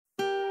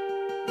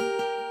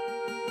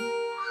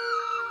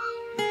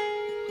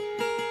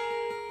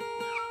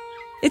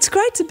It's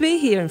great to be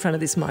here in front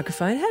of this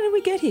microphone. How did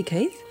we get here,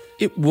 Keith?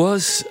 It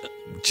was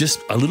just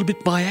a little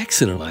bit by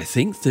accident, I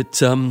think,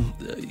 that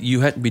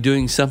you happened to be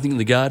doing something in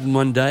the garden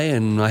one day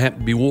and I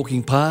happened to be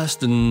walking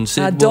past and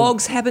said... Our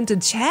dogs happened to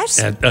chat.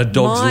 Our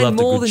dogs Mine loved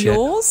a more good than chat.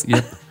 yours.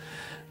 Yep.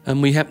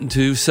 And I happened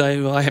to say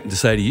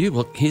to you,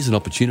 well, here's an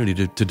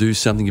opportunity to do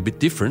something a bit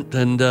different,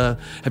 and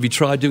have you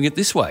tried doing it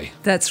this way?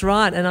 That's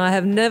right, and I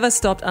have never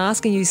stopped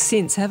asking you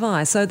since, have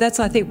I? So that's,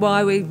 I think,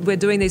 why we're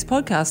doing these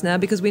podcasts now,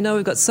 because we know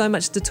we've got so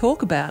much to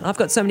talk about. I've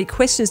got so many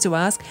questions to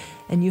ask,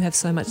 and you have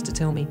so much to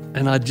tell me.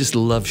 And I just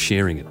love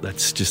sharing it.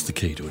 That's just the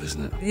key to it,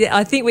 isn't it? Yeah,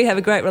 I think we have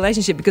a great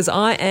relationship because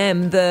I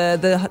am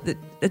the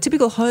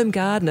typical home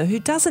gardener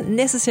who doesn't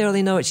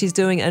necessarily know what she's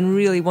doing and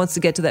really wants to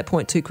get to that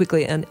point too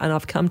quickly, and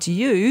I've come to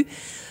you,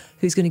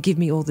 who's going to give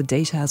me all the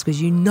details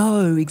because you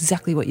know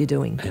exactly what you're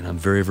doing. And I'm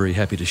very, very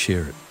happy to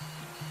share it.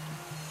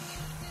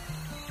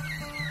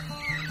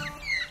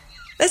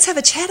 Let's have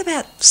a chat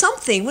about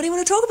something. What do you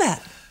want to talk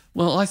about?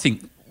 Well, I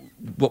think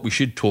what we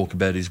should talk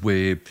about is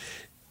where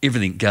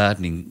everything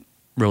gardening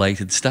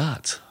related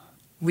starts.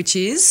 Which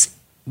is?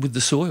 With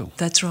the soil.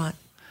 That's right.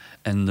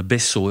 And the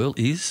best soil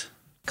is?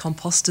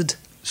 Composted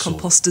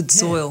Yeah.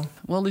 soil.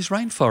 Well, there's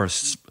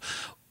rainforests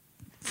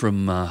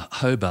from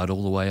Hobart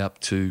all the way up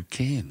to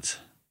Cairns.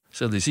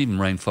 So there's even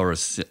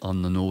rainforests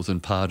on the northern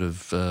part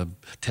of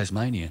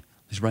Tasmania.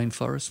 There's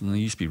rainforests, and there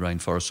used to be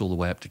rainforests all the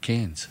way up to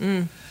Cairns.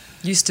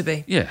 Used to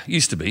be. Yeah,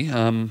 used to be.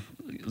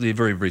 They're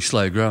very, very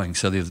slow growing,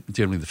 so they're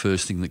generally the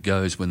first thing that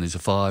goes when there's a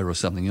fire or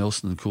something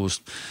else, and of course,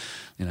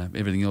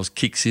 everything else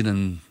kicks in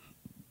and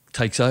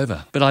takes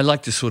over. But I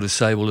like to sort of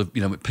say, well,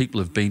 people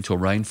have been to a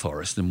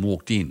rainforest and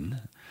walked in,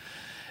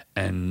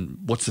 and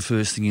what's the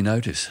first thing you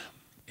notice?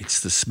 It's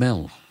the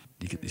smell.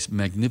 You get this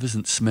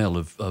magnificent smell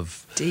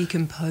of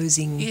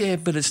decomposing. Yeah,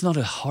 but it's not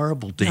a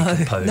horrible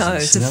decomposing No,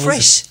 it's smell, a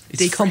fresh it's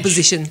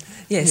decomposition.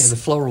 Fresh. Yes. Yeah, the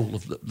floral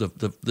of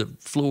the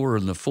flora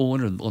and the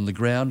fauna on the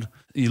ground.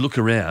 You look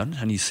around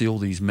and you see all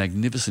these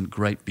magnificent,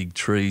 great big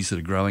trees that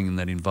are growing in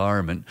that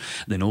environment.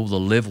 Then all the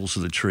levels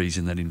of the trees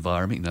in that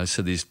environment.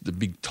 So there's the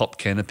big top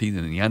canopy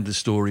and the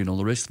understory and all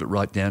the rest of it,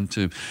 right down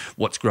to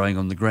what's growing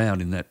on the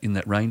ground in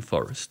that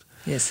rainforest.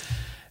 Yes.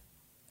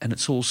 And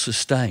it's all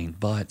sustained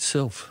by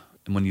itself.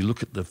 And when you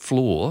look at the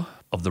floor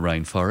of the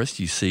rainforest,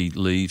 you see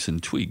leaves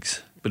and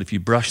twigs. But if you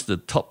brush the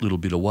top little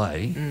bit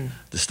away,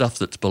 the stuff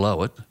that's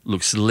below it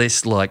looks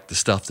less like the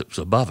stuff that's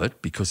above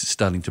it because it's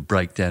starting to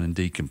break down and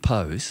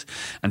decompose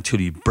until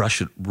you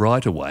brush it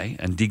right away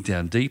and dig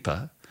down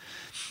deeper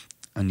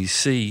and you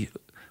see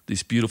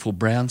this beautiful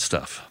brown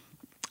stuff.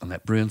 And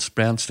that brown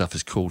stuff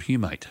is called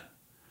humate.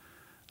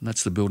 And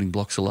that's the building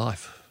blocks of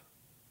life.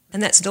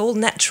 And that's all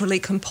naturally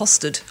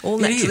composted, all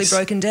naturally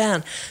broken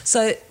down.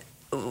 So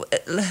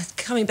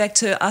coming back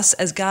to us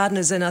as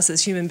gardeners and us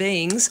as human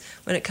beings,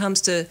 when it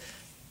comes to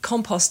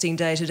composting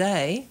day to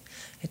day,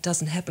 it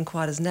doesn't happen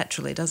quite as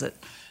naturally, does it?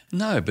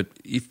 No, but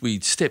if we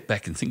step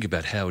back and think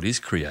about how it is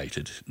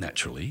created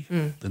naturally,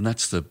 then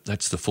that's the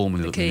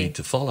formula that we need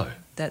to follow.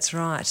 That's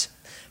right.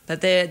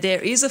 But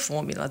there is a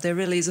formula. There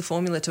really is a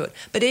formula to it.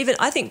 But even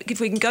I think if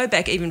we can go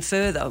back even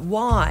further,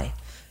 why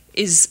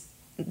is,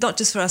 not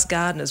just for us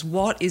gardeners,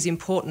 what is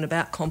important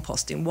about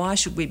composting? Why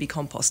should we be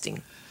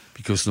composting?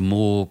 Because the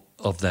more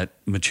of that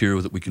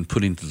material that we can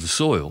put into the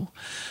soil,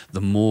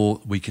 the more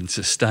we can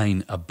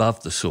sustain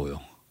above the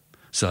soil.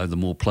 So the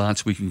more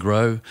plants we can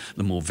grow,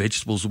 the more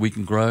vegetables we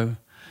can grow,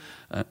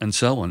 and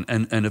so on.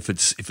 And if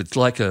it's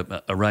like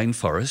a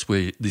rainforest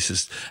where this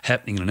is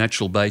happening on a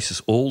natural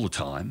basis all the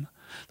time,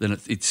 then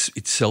it's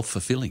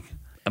self-fulfilling.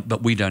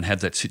 But we don't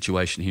have that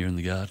situation here in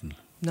the garden.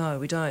 No,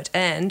 we don't.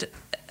 And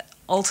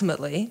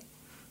ultimately,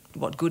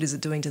 what good is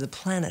it doing to the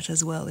planet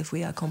as well if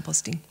we are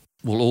composting?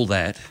 Well, all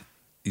that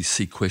is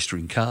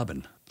sequestering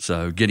carbon.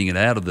 So getting it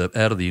out of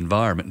the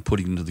environment and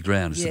putting it into the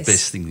ground is the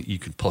best thing that you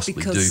could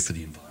possibly do for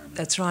the environment.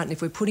 That's right. And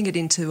if we're putting it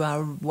into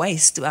our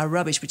waste, our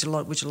rubbish, which a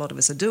lot of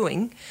us are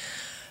doing,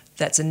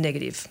 that's a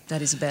negative.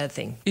 That is a bad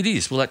thing. It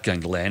is. Well, that's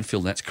going to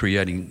landfill. That's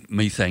creating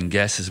methane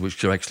gases,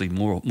 which are actually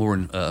more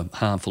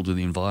harmful to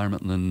the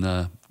environment than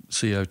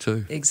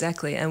CO2.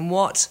 Exactly. And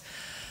what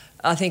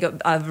I think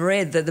I've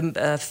read that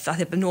I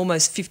think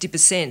almost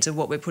 50% of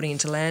what we're putting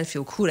into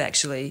landfill could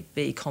actually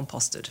be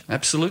composted.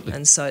 Absolutely.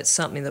 And so it's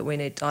something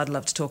that I'd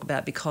love to talk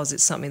about because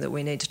it's something that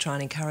we need to try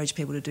and encourage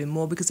people to do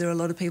more, because there are a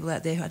lot of people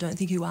out there who I don't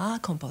think who are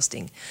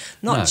composting.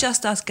 Not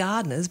just us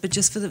gardeners, but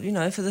just for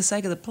the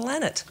sake of the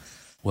planet.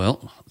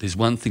 Well, there's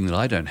one thing that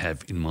I don't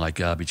have in my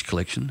garbage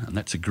collection, and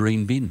that's a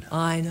green bin.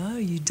 I know,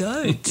 you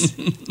don't.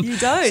 You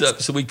don't.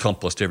 So we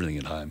compost everything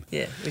at home.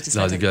 Yeah. It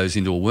either goes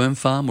into a worm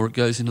farm or it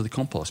goes into the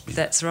compost bin.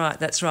 That's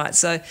right.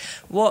 So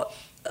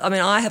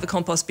I have a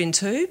compost bin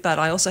too, but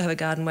I also have a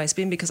garden waste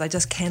bin because I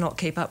just cannot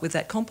keep up with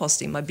that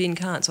composting. My bin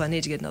can't, so I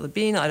need to get another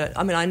bin.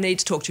 I need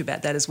to talk to you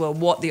about that as well,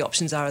 what the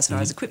options are as far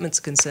as equipment's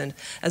concerned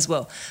as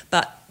well.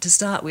 But to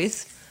start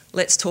with,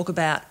 let's talk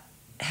about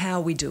how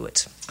we do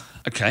it.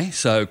 Okay,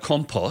 so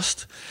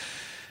compost.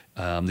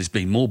 There's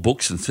been more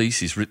books and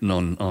theses written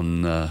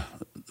on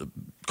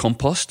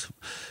compost.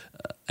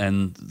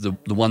 and the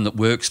one that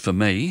works for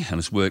me and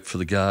has worked for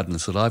the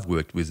gardeners that I've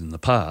worked with in the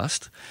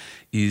past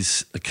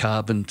is a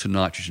carbon to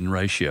nitrogen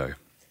ratio.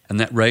 And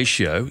that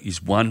ratio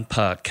is 1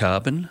 part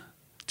carbon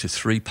to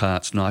 3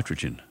 parts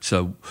nitrogen.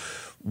 So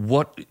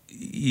what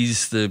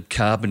is the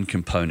carbon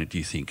component, do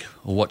you think?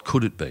 Or what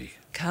could it be?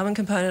 Carbon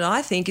component,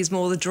 I think, is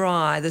more the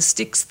dry, the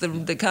sticks,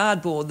 the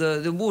cardboard,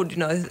 the wood,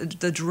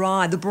 the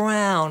dry, the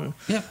brown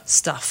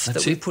stuff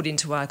that we put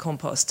into our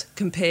compost,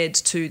 compared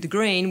to the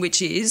green,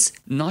 which is...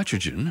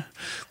 nitrogen,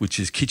 which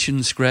is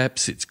kitchen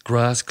scraps, it's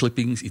grass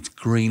clippings, it's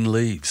green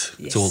leaves.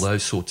 Yes. It's all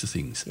those sorts of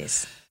things.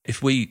 Yes.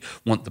 If we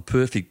want the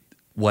perfect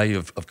way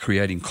of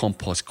creating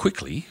compost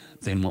quickly,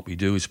 then what we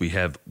do is we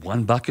have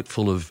 1 bucket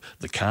full of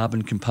the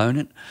carbon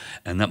component,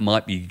 and that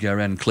might be go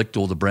around and collect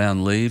all the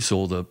brown leaves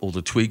or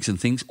the twigs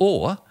and things,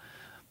 or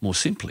more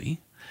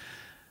simply,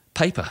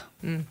 paper.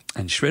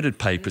 And shredded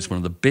paper is one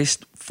of the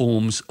best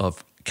forms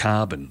of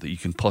carbon that you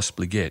can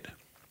possibly get.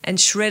 And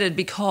shredded,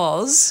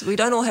 because we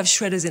don't all have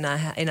shredders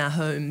in our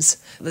homes.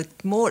 The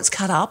more it's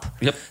cut up,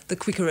 the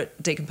quicker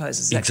it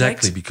decomposes. Is that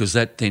exactly, correct? because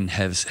that then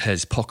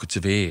has pockets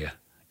of air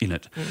in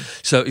it.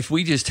 So if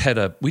we just had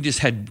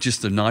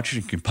the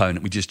nitrogen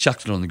component, we just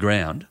chucked it on the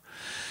ground,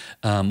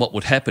 what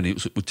would happen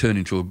is it would turn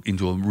into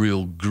a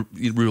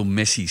real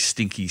messy,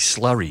 stinky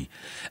slurry,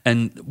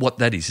 and what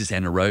that is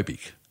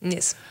anaerobic.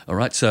 Yes. All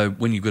right. So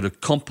when you've got a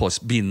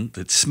compost bin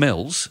that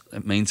smells,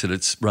 it means that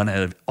it's run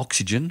out of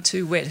oxygen.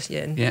 Too wet.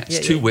 It's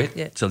too wet.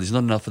 Yeah. So there's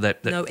not enough of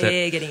that.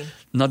 Air getting in.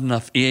 Not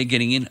enough air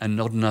getting in, and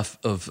not enough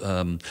of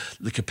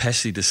the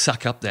capacity to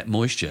suck up that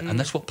moisture. And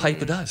that's what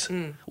paper does,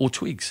 or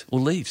twigs, or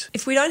leaves.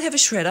 If we don't have a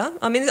shredder,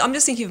 I mean, I'm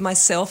just thinking of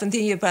myself and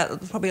thinking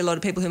about probably a lot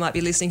of people who might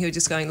be listening who are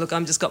just going, look,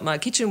 I've just got my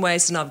kitchen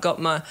waste and I've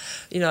got my,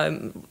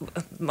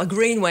 my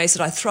green waste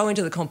that I throw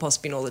into the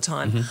compost bin all the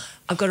time.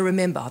 I've got to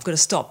remember, I've got to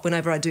stop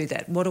whenever I do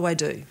that. What do I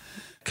do?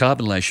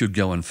 Carbon lay should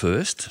go on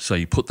first, so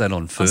you put that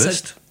on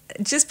first. So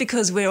just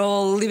because we're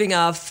all living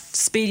our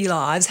speedy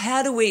lives,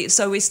 how do we...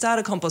 So we start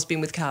a compost bin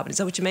with carbon, is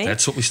that what you mean?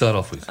 That's what we start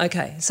off with.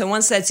 Okay, so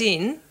once that's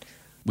in,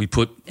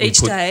 each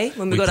day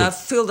when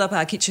filled up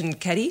our kitchen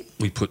caddy...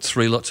 We put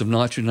 3 lots of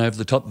nitrogen over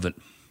the top of it.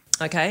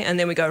 Okay, and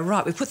then we go,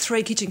 right, we put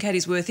 3 kitchen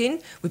caddies worth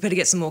in, we better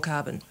get some more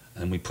carbon.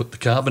 And we put the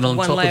carbon on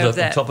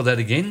top of that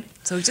again.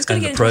 So we've just got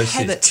to get into the habit.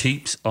 And the process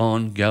keeps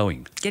on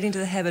going. Get into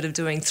the habit of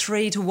doing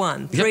 3 to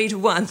 1, 3 to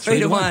 1, 3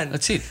 to 1.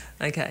 That's it.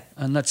 Okay.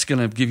 And that's going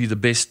to give you the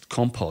best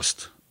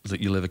compost that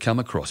you'll ever come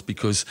across,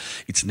 because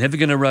it's never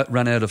going to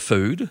run out of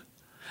food,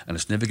 and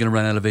it's never going to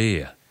run out of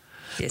air.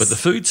 Yes. But the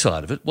food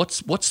side of it,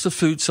 what's the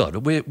food side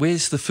of it?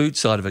 Where's the food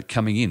side of it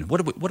coming in? What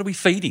are we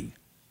feeding?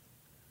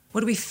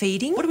 What are we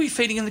feeding? What are we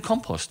feeding in the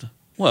compost?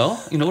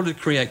 Well, in order to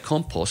create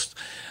compost,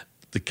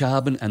 the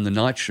carbon and the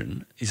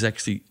nitrogen is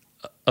actually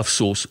a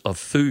source of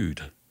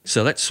food.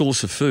 So that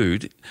source of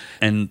food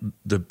and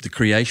the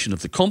creation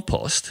of the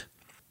compost.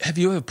 Have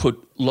you ever put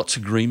lots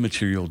of green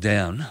material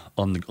down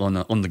on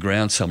the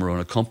ground somewhere on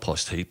a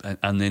compost heap,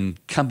 and then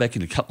come back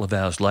in a couple of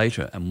hours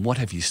later, and what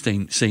have you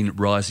seen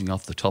rising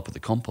off the top of the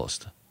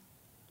compost?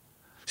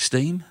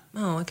 Steam.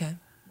 Oh, okay.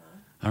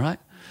 All right.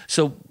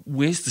 So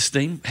where's the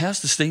steam?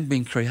 How's the steam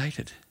being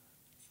created?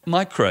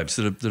 Microbes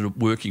that are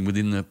working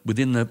within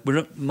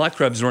the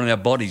microbes are on our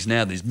bodies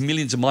now. There's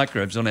millions of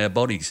microbes on our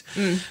bodies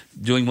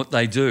doing what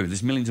they do.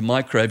 There's millions of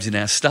microbes in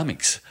our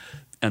stomachs,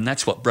 and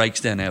that's what breaks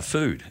down our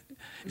food.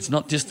 It's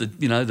not just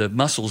the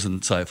muscles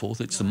and so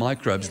forth. It's the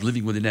microbes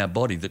living within our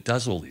body that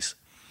does all this.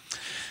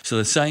 So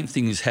the same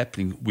thing is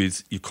happening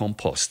with your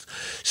compost.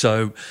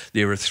 So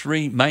there are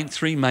three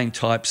main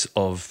types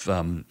of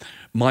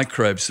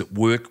microbes that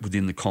work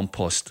within the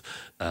compost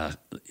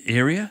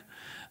area.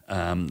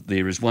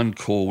 There is one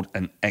called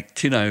an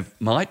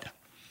actinomyce.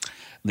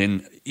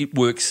 Then it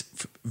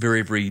works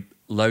very, very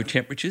low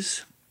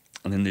temperatures.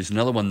 And then there's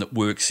another one that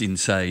works in,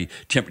 say,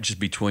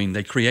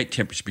 they create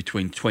temperatures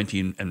between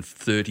 20 and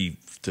 30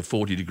 to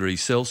 40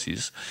 degrees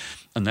Celsius,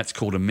 and that's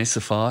called a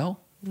mesophile.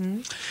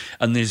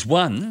 And there's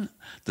one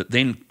that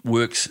then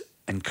works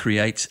and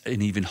creates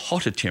an even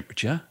hotter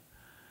temperature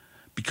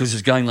because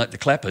it's going like the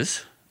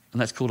clappers,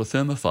 and that's called a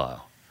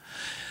thermophile.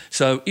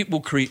 So it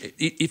will create,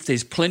 if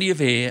there's plenty of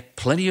air,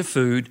 plenty of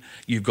food,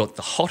 you've got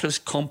the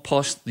hottest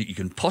compost that you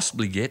can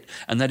possibly get,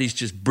 and that is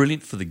just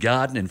brilliant for the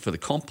garden and for the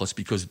compost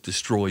because it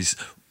destroys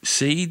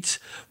seeds,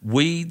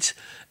 weeds,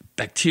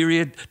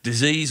 bacteria,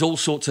 disease, all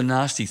sorts of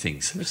nasty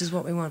things. Which is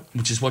what we want.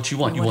 Which is what you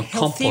want. You want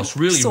compost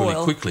really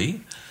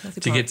quickly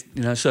to get,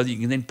 so that you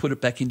can then put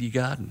it back into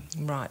your garden.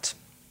 Right.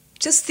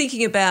 Just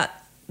thinking about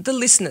the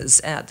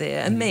listeners out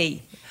there and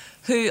me,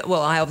 who,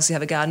 well, I obviously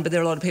have a garden, but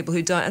there are a lot of people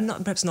who don't,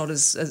 and perhaps not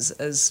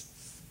as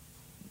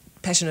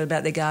passionate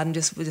about their garden,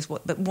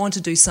 but want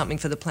to do something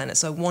for the planet,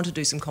 so want to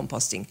do some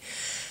composting.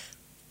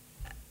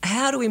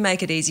 How do we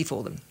make it easy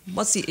for them?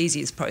 What's the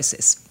easiest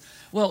process?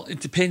 Well, it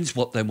depends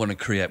what they want to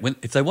create.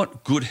 If they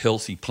want good,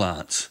 healthy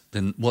plants,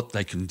 then what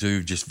they can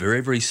do just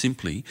very, very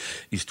simply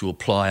is to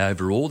apply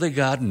over all their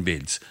garden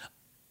beds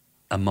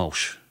a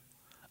mulch,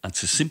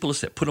 It's as simple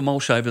as that. Put a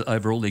mulch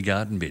over all their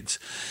garden beds.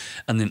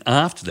 And then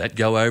after that,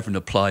 go over and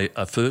apply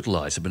a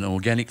fertiliser, but an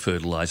organic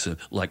fertiliser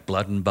like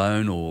blood and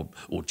bone or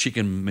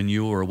chicken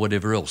manure or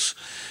whatever else.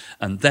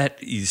 And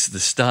that is the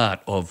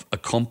start of a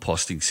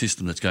composting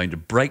system that's going to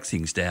break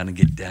things down and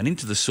get down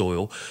into the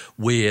soil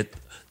where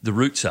the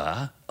roots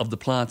are of the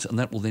plants, and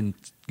that will then,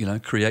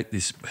 create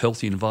this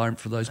healthy environment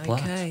for those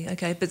plants.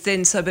 Okay.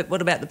 But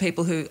what about the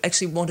people who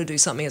actually want to do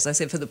something, as I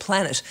said, for the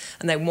planet,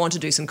 and they want to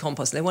do some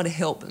compost, and they want to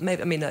help?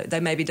 They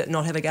maybe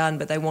not have a garden,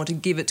 but they want to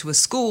give it to a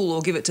school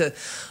or give it to,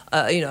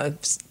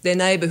 their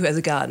neighbour who has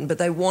a garden, but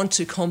they want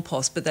to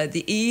compost. But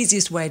the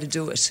easiest way to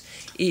do it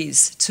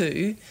is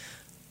to,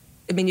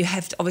 you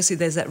have to, obviously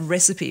there's that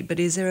recipe, but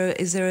is there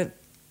a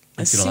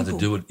You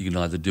can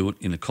either do it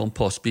in a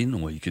compost bin,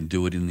 or you can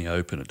do it in the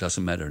open. It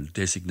doesn't matter, in a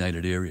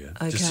designated area.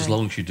 Okay. Just as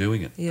long as you're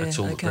doing it. Yeah, that's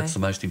all. okay. That's the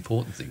most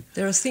important thing.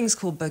 There are things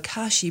called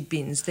bokashi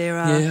bins. There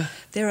are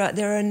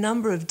a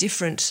number of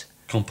different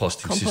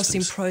composting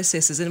systems.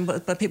 processes, and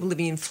by people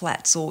living in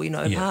flats or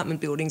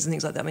apartment buildings and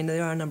things like that.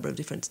 There are a number of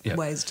different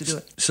ways to do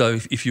it. So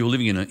if you're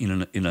living in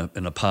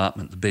an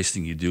apartment, the best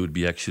thing you do would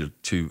be actually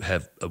to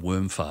have a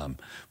worm farm,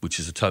 which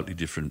is a totally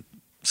different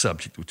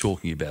subject we're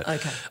talking about.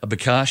 Okay. A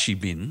bokashi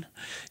bin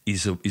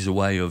is a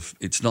way of,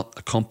 it's not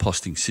a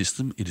composting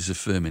system, it is a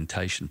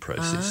fermentation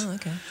process.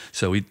 Okay.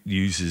 So it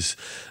uses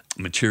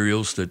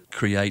materials that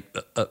create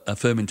a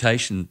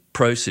fermentation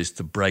process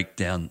to break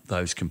down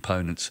those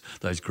components,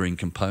 those green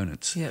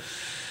components. Yep.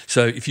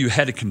 So if you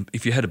had a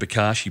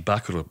bokashi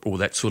bucket or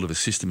that sort of a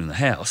system in the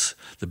house,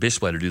 the best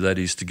way to do that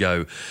is to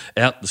go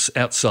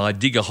outside,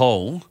 dig a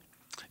hole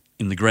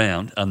in the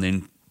ground, and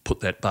then put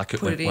that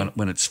bucket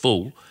when it's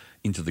full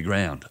into the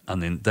ground,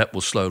 and then that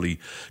will slowly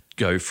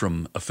go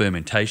from a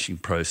fermentation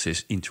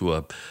process into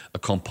a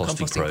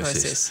composting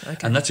process.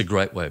 Okay. And that's a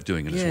great way of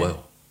doing it as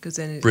well.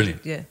 Then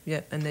brilliant.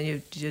 Yeah, and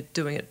then you're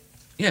doing it.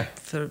 Yeah.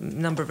 For a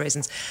number of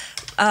reasons.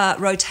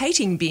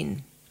 Rotating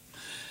bin.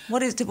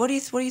 What are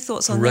your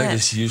thoughts on that? The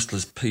greatest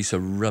useless piece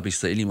of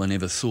rubbish that anyone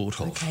ever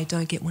thought of. Okay,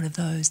 don't get one of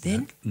those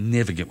then. No,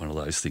 never get one of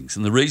those things.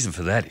 And the reason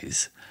for that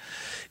is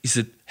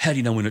that how do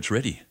you know when it's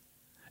ready?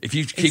 If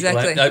you keep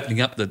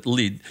opening up the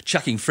lid,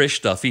 chucking fresh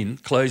stuff in,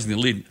 closing the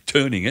lid,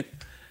 turning it,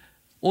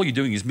 all you're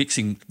doing is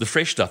mixing the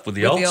fresh stuff with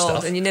the old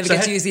stuff. And you never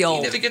get to use the old.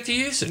 You never get to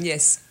use it.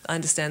 Yes, I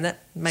understand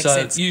that. Makes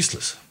sense. So,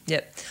 useless.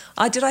 Yep.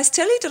 Did I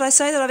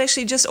say that I've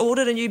actually just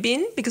ordered a new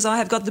bin? Because I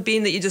have got the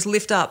bin that you just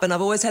lift up, and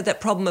I've always had that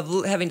problem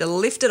of having to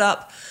lift it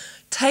up,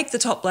 take the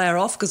top layer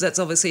off, because that's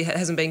obviously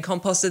hasn't been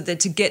composted, then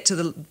to get to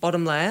the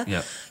bottom layer.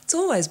 Yep. It's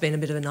always been a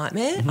bit of a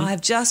nightmare. Mm-hmm.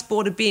 I've just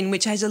bought a bin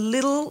which has a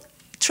little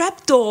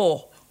trap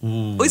door.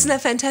 Ooh, isn't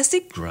that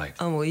fantastic? Great.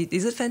 Oh, well,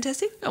 is it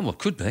fantastic? Oh, well, it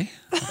could be.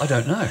 I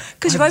don't know.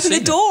 Because you've opened the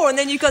door and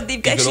then you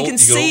actually can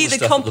see the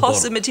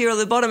composted material at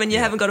the bottom, and you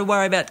haven't got to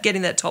worry about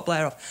getting that top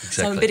layer off.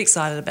 Exactly. So I'm a bit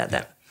excited about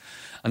that.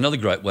 Another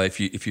great way,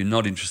 if you're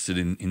not interested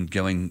in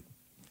going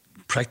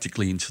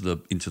practically into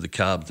the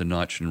carbon to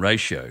nitrogen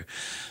ratio,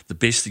 the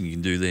best thing you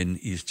can do then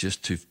is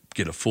just to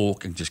get a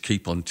fork and just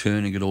keep on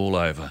turning it all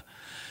over.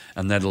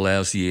 And that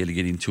allows the air to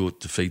get into it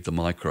to feed the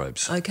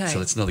microbes. Okay. So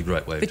that's another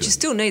great way of doing it. But you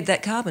still need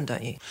that carbon,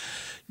 don't you?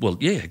 Well,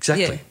 yeah,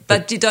 exactly. Yeah,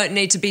 but you don't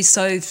need to be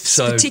so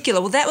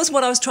particular. Well, that was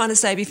what I was trying to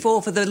say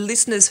before for the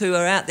listeners who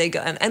are out there,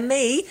 and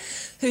me,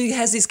 who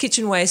has this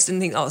kitchen waste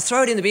and think,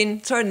 throw it in the bin,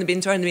 throw it in the bin,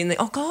 throw it in the bin.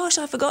 Oh, gosh,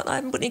 I forgot I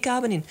haven't put any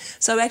carbon in.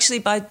 So actually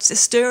by just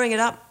stirring it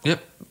up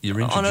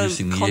you're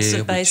introducing on a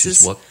constant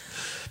basis, which is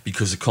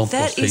because the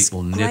compost heat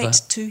will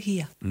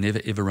never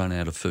ever run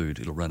out of food.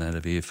 It'll run out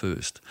of air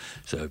first.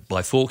 So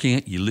by forking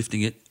it, you're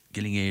lifting it,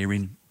 getting air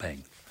in,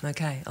 bang.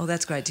 Okay. Oh,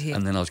 that's great to hear.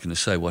 And then I was going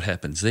to say what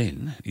happens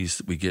then is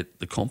that we get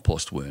the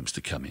compost worms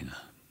to come in.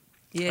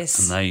 Yes.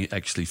 And they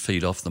actually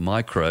feed off the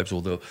microbes,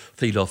 or they'll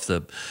feed off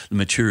the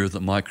material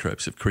that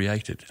microbes have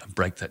created and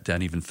break that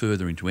down even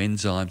further into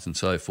enzymes and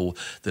so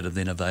forth that are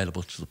then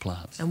available to the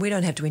plants. And we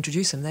don't have to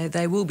introduce them.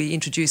 They will be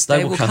introduced.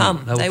 They will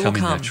come. They will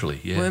come naturally,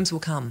 yeah. Worms will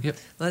come. Yep.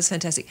 Well, that's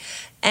fantastic.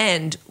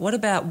 And what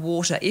about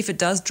water? If it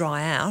does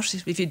dry out,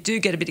 if you do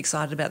get a bit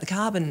excited about the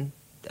carbon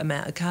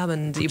amount of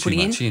carbon that you're putting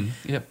in,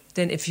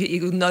 then if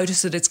you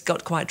notice that it's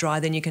got quite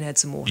dry, then you can add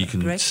some water. You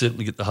can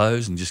certainly get the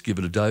hose and just give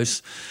it a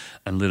dose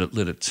and let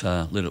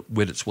it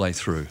wet its way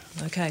through.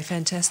 Okay,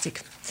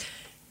 fantastic.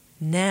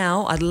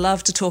 Now I'd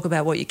love to talk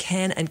about what you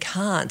can and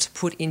can't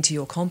put into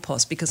your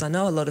compost, because I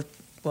know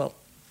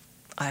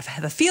I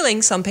have a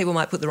feeling some people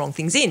might put the wrong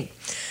things in.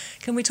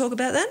 Can we talk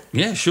about that?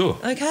 Yeah, sure.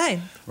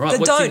 Okay. Right.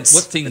 The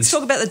don'ts. Let's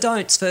talk about the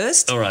don'ts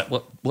first. All right.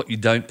 What you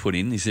don't put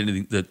in is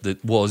anything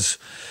that was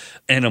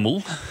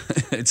animal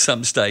at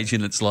some stage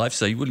in its life.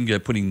 So you wouldn't go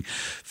putting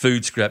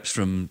food scraps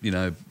from,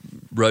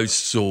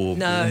 roasts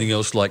or anything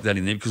else like that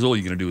in there, because all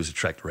you're going to do is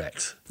attract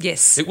rats.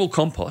 Yes. It will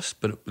compost,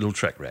 but it'll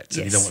attract rats.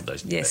 Yes. And you don't want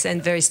those. Yes,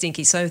 and very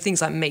stinky. So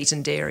things like meat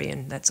and dairy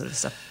and that sort of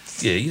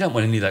stuff. Yeah, you don't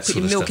want any of that Put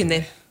sort of your stuff. milk in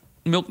there.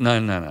 Milk? No,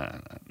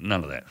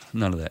 none of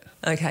that.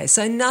 Okay,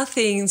 so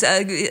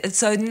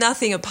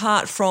nothing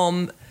apart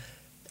from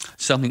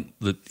something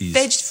that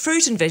is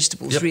fruit and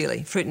vegetables, Yep.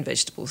 really, fruit and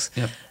vegetables.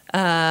 Yep.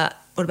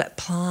 What about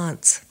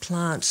plants?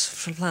 Plants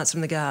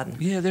from the garden.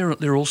 Yeah,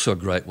 they're also a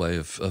great way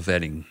of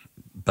adding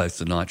both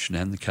the nitrogen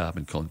and the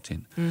carbon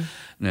content.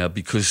 Now,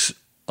 because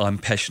I'm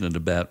passionate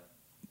about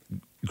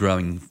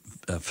growing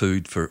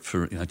food for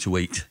to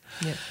eat,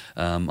 Yep.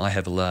 I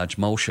have a large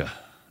mulcher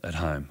at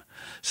home.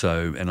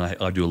 So, and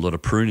I do a lot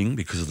of pruning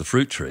because of the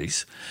fruit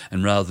trees.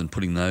 And rather than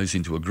putting those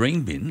into a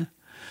green bin,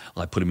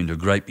 I put them into a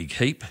great big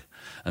heap.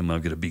 And when I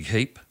get a big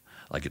heap,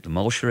 I get the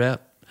mulcher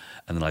out,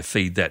 and then I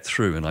feed that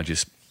through, and I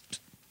just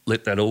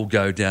let that all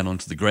go down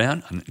onto the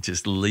ground and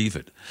just leave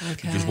it.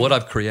 Okay. Because what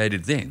I've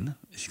created then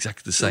is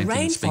exactly the same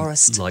thing.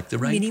 Rainforest. Like the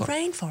rainforest. Mini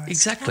rainforest.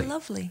 Exactly. How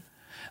lovely.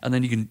 And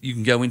then you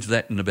can go into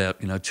that in about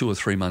 2 or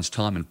 3 months'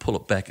 time and pull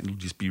it back, and it'll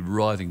just be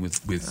writhing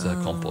with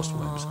compost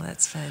worms. Oh,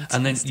 that's fantastic.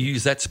 And then you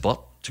use that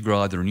spot to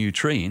grow either a new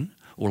tree in,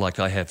 or like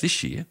I have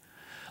this year,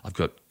 I've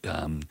got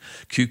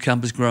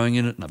cucumbers growing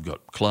in it, and I've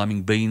got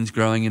climbing beans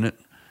growing in it,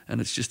 and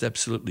it's just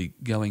absolutely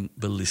going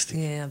ballistic.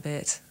 Yeah, I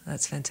bet.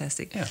 That's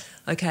fantastic. Yeah.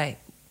 Okay,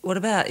 what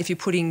about if you're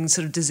putting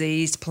sort of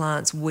diseased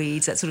plants,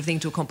 weeds, that sort of thing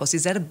to a compost?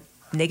 Is that a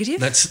negative?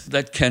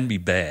 That can be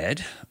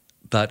bad,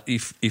 but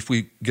if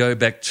we go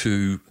back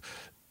to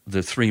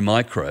the 3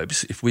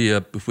 microbes, if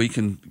we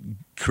can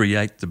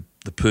create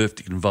the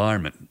perfect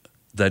environment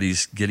that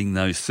is getting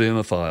those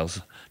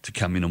thermophiles to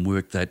come in and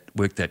work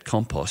that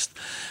compost,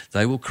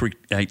 they will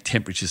create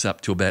temperatures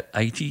up to about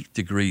 80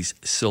 degrees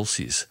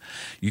Celsius.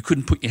 You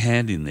couldn't put your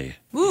hand in there.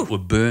 Woo. It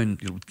would burn.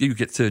 You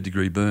get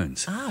 3rd-degree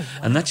burns. Oh, wow.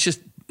 And that's just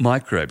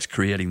microbes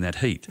creating that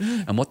heat.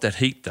 And what that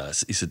heat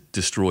does is it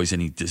destroys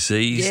any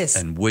disease Yes.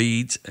 and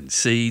weeds and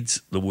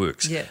seeds, the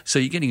works. Yeah. So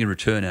you're getting a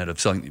return out of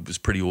something that was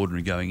pretty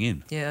ordinary going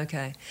in. Yeah,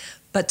 okay.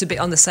 But to be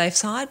on the safe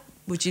side,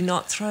 would you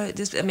not throw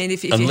it? I mean,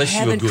 if you Unless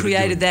you're haven't good at doing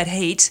created it. that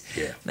heat,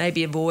 Yeah.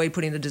 maybe avoid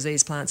putting the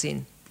diseased plants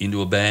in.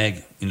 Into a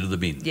bag, into the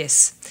bin.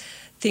 Yes.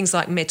 Things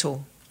like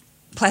metal,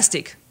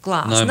 plastic,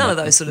 glass, No, none of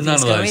those sort of none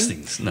things of go those in.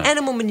 things, no.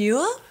 Animal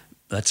manure,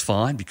 That's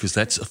fine because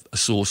that's a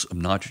source of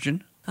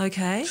nitrogen.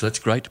 okay. So that's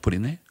great to put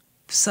in there.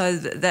 So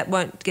that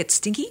won't get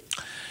stinky?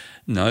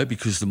 No,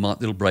 because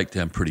it'll break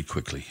down pretty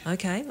quickly.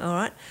 Okay, all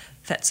right.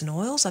 Fats and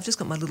oils. I've just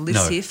got my little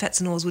list No. here. Fats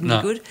and oils wouldn't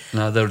No, be good.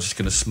 no, they're just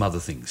going to smother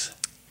things.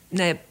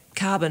 No,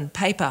 carbon,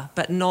 paper,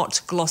 but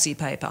not glossy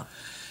paper.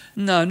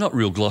 No, not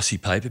real glossy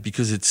paper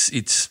because it's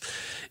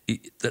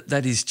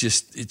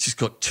just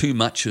got too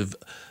much of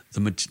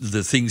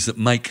the things that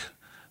make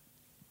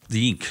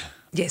the ink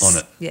Yes,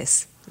 on it.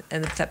 yes.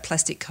 And that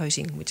plastic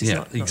coating, which is Yeah,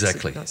 not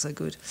exactly. not so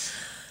good.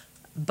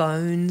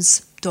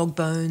 Bones, dog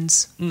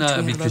bones. which we No, have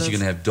a lot because you're of going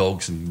to have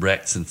dogs and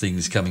rats and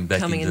things coming back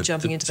coming into, and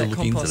jumping into to that look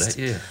compost.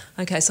 into that.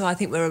 Yeah. Okay, so I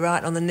think we're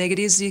right on the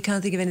negatives. You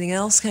can't think of anything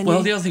else, can Well,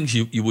 you? the other things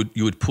you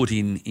would put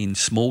in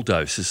small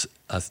doses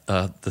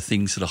are the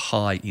things that are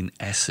high in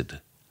acid.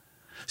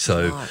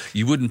 So Right.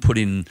 you wouldn't put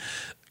in,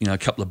 a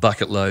couple of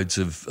bucket loads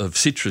of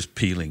citrus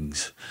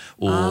peelings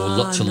or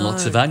lots and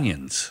lots no. of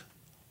onions.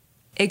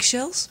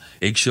 Eggshells?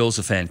 Eggshells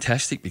are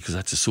fantastic because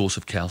that's a source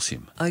of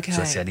calcium. Okay. So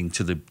that's adding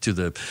to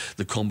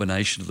the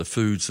combination of the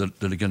foods that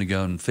are going to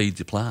go and feed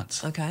the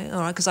plants. Okay, all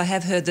right, because I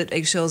have heard that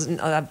eggshells,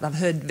 and I've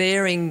heard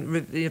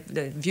varying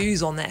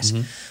views on that.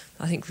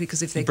 I think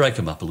because if they... Break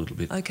them up a little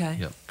bit. Okay,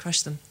 Yep.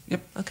 crush them.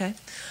 Yep.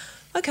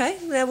 Okay,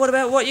 now what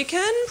about what you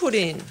can put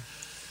in?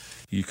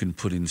 You can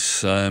put in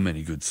so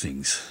many good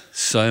things,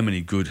 so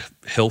many good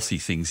healthy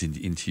things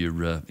into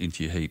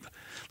your heap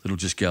that'll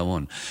just go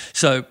on.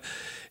 So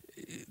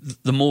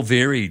the more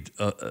varied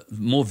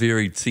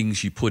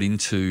things you put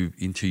into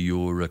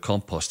your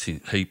compost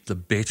heap, the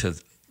better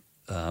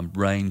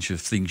range of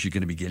things you're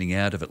going to be getting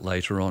out of it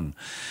later on.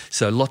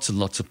 So lots and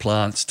lots of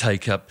plants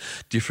take up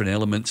different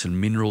elements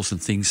and minerals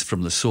and things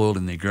from the soil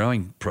in their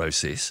growing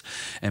process,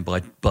 and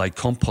by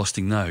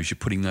composting those, you're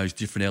putting those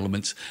different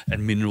elements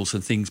and minerals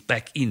and things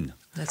back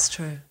That's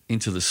true.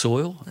 into the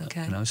soil.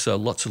 Okay. So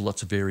lots and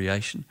lots of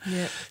variation.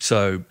 Yeah.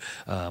 So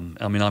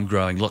I'm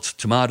growing lots of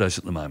tomatoes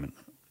at the moment.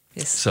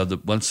 Yes. So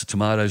that once the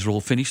tomatoes are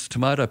all finished, the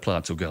tomato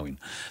plants will go in.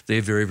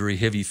 They're very, very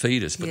heavy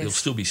feeders, but Yes. there'll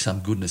still be some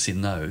goodness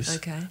in those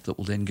Okay. that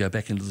will then go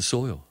back into the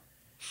soil.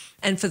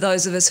 And for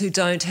those of us who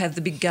don't have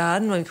the big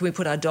garden, can we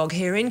put our dog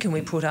hair in? Can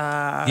we put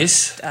our...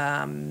 Yes. If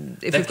That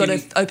we've got can an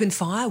be- open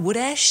fire, wood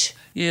ash,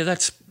 Yeah,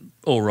 that's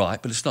all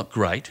right, but it's not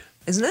great.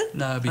 isn't it?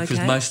 No, because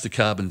Okay. most of the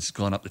carbon's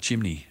gone up the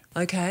chimney.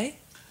 Okay.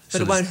 But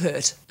So it won't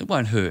hurt. It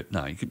won't hurt.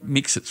 No, you can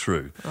mix it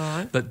through. All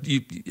right. But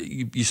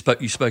you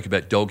spoke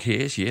about dog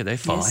hairs. Yeah, they're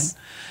fine. Yes.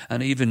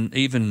 And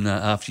even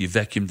after you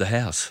vacuumed the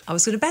house. I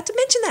was about to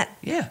mention that.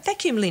 Yeah.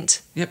 Vacuum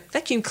lint. Yep.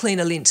 Vacuum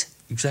cleaner lint.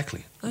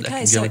 Exactly. That Okay,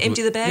 can so go into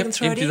empty the bag and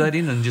throw it empty in. that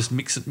in and just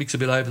mix a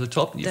bit over the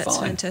top, and you're That's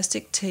fine.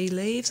 fantastic. Tea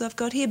leaves I've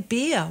got here.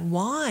 Beer,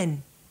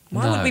 wine.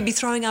 Why No. would we be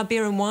throwing our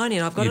beer and wine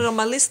in? I've got it on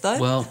my list though.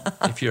 Well,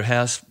 if you're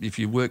if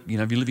you're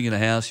living in a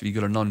house, if you've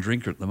got a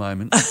non-drinker at the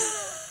moment,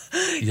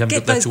 you haven't Get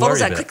got that those to bottles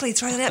worry out about. quickly,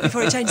 throw that out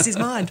before he changes his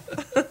mind.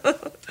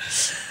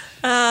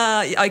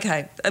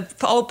 Okay,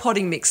 old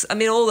potting mix. I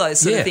mean, all those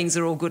sort Yeah. of things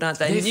are all good, aren't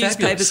they? They're Newspapers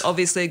fabulous.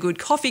 obviously are good.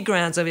 Coffee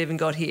grounds I've even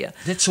got here.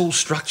 That's all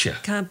structure.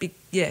 Can't be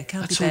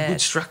That's bad. all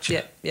good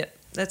structure. Yep.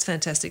 That's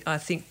fantastic. I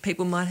think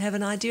people might have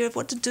an idea of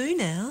what to do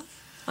now.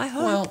 I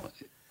hope. Well,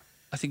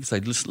 I think if they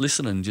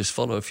listen and just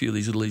follow a few of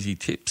these little easy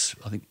tips,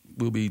 I think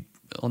we'll be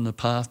on the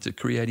path to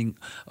creating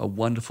a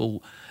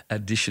wonderful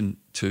addition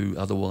to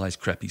otherwise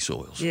crappy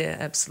soils. Yeah,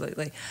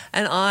 absolutely.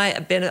 And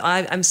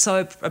I'm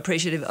so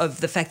appreciative of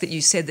the fact that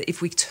you said that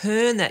if we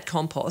turn that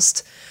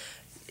compost,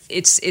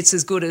 it's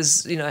as good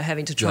as,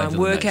 having to try and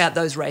work out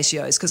those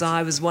ratios, because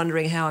I was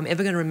wondering how I'm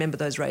ever going to remember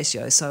those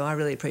ratios. So I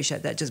really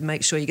appreciate that. Just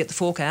make sure you get the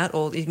fork out,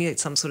 or you can get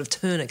some sort of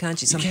turner,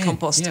 can't you? Some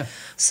compost. Yeah.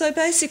 So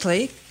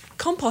basically,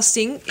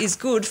 composting is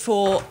good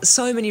for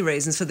so many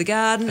reasons, for the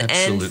garden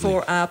and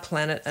for our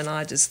planet. And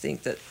I just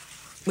think that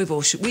we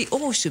all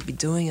should be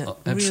doing it. Oh,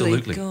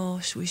 absolutely. Really,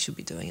 gosh, we should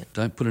be doing it.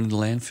 Don't put it in the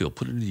landfill.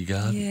 Put it into your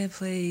garden. Yeah,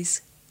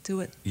 please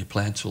do it. Your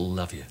plants will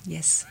love you.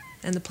 Yes,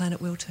 and the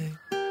planet will too.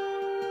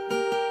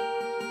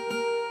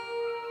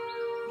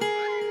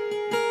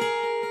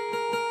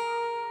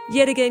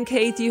 Yet again,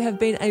 Keith, you have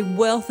been a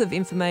wealth of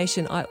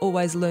information. I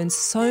always learn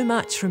so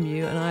much from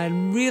you, and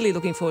I'm really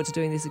looking forward to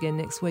doing this again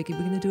next week. Are we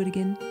going to do it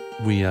again?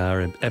 We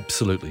are,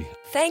 absolutely.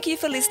 Thank you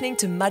for listening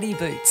to Muddy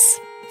Boots.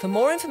 For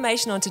more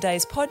information on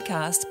today's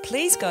podcast,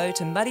 please go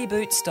to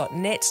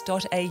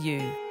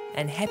muddyboots.net.au,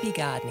 and happy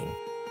gardening.